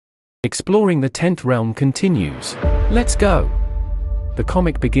Exploring the 10th realm continues. Let's go! The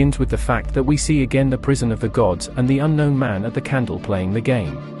comic begins with the fact that we see again the prison of the gods and the unknown man at the candle playing the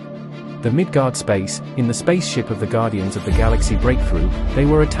game. The Midgard space, in the spaceship of the Guardians of the Galaxy Breakthrough, they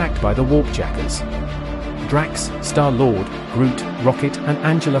were attacked by the Warpjackers. Drax, Star-Lord, Groot, Rocket and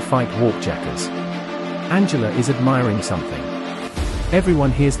Angela fight Warpjackers. Angela is admiring something.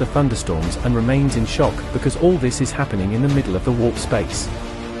 Everyone hears the thunderstorms and remains in shock because all this is happening in the middle of the warp space.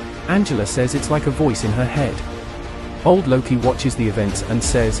 Angela says it's like a voice in her head. Old Loki watches the events and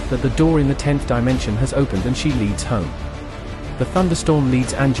says that the door in the 10th dimension has opened and she leads home. The thunderstorm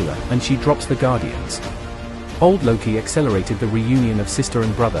leads Angela and she drops the Guardians. Old Loki accelerated the reunion of sister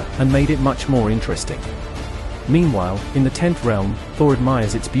and brother and made it much more interesting. Meanwhile, in the 10th realm, Thor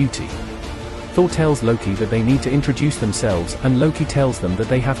admires its beauty. Thor tells Loki that they need to introduce themselves and Loki tells them that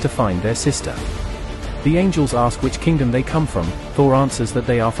they have to find their sister. The angels ask which kingdom they come from. Thor answers that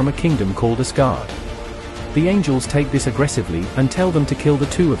they are from a kingdom called Asgard. The angels take this aggressively and tell them to kill the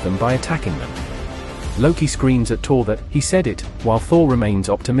two of them by attacking them. Loki screams at Thor that he said it, while Thor remains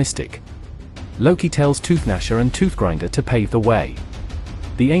optimistic. Loki tells Toothnasher and Toothgrinder to pave the way.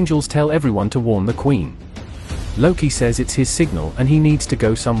 The angels tell everyone to warn the Queen. Loki says it's his signal and he needs to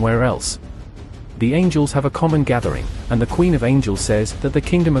go somewhere else. The angels have a common gathering, and the Queen of Angels says that the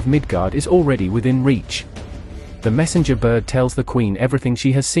kingdom of Midgard is already within reach. The messenger bird tells the Queen everything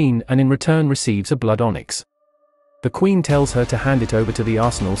she has seen and in return receives a blood onyx. The Queen tells her to hand it over to the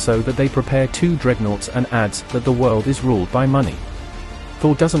arsenal so that they prepare 2 dreadnoughts and adds that the world is ruled by money.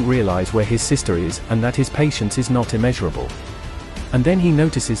 Thor doesn't realize where his sister is and that his patience is not immeasurable. And then he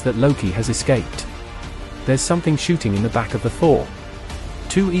notices that Loki has escaped. There's something shooting in the back of the Thor.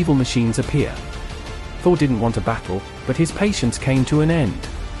 2 evil machines appear. Thor didn't want a battle, but his patience came to an end.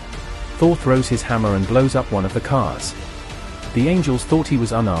 Thor throws his hammer and blows up one of the cars. The angels thought he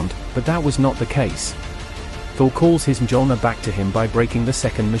was unarmed, but that was not the case. Thor calls his Mjolnir back to him by breaking the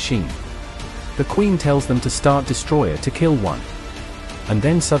second machine. The Queen tells them to start Destroyer to kill one. And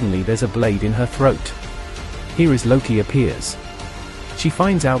then suddenly there's a blade in her throat. Here is Loki appears. She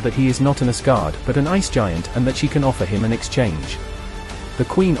finds out that he is not an Asgard but an ice giant and that she can offer him an exchange. The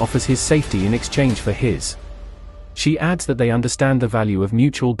Queen offers his safety in exchange for his. She adds that they understand the value of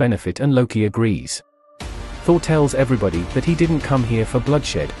mutual benefit and Loki agrees. Thor tells everybody that he didn't come here for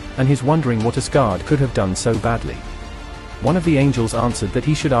bloodshed, and he's wondering what Asgard could have done so badly. One of the angels answered that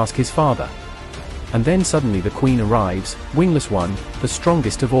he should ask his father. And then suddenly the Queen arrives, wingless one, the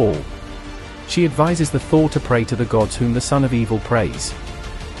strongest of all. She advises the Thor to pray to the gods whom the son of evil prays.